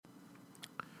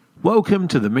Welcome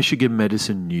to the Michigan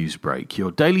Medicine News Break, your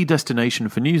daily destination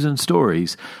for news and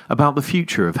stories about the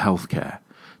future of healthcare.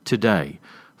 Today,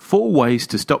 4 ways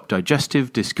to stop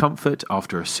digestive discomfort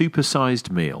after a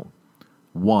supersized meal.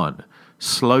 1.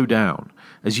 Slow down.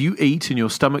 As you eat and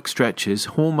your stomach stretches,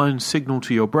 hormones signal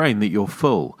to your brain that you're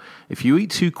full. If you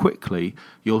eat too quickly,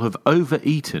 you'll have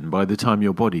overeaten by the time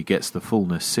your body gets the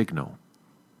fullness signal.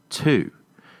 2.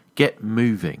 Get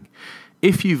moving.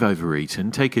 If you've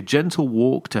overeaten, take a gentle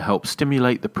walk to help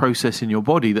stimulate the process in your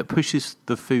body that pushes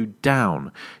the food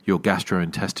down your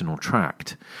gastrointestinal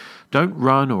tract. Don't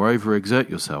run or overexert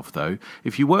yourself, though.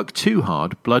 If you work too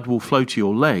hard, blood will flow to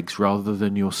your legs rather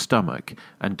than your stomach,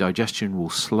 and digestion will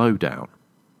slow down.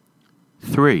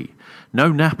 3.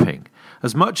 No napping.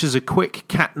 As much as a quick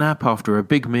cat nap after a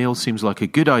big meal seems like a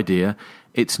good idea,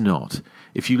 it's not.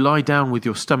 If you lie down with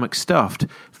your stomach stuffed,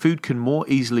 food can more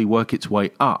easily work its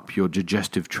way up your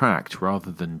digestive tract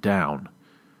rather than down.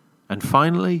 And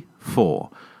finally, 4.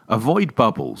 Avoid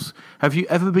bubbles. Have you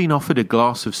ever been offered a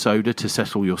glass of soda to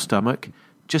settle your stomach?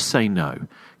 Just say no.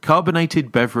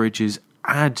 Carbonated beverages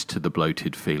add to the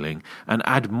bloated feeling and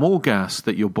add more gas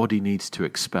that your body needs to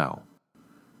expel.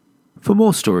 For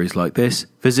more stories like this,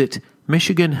 visit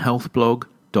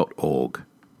michiganhealthblog.org.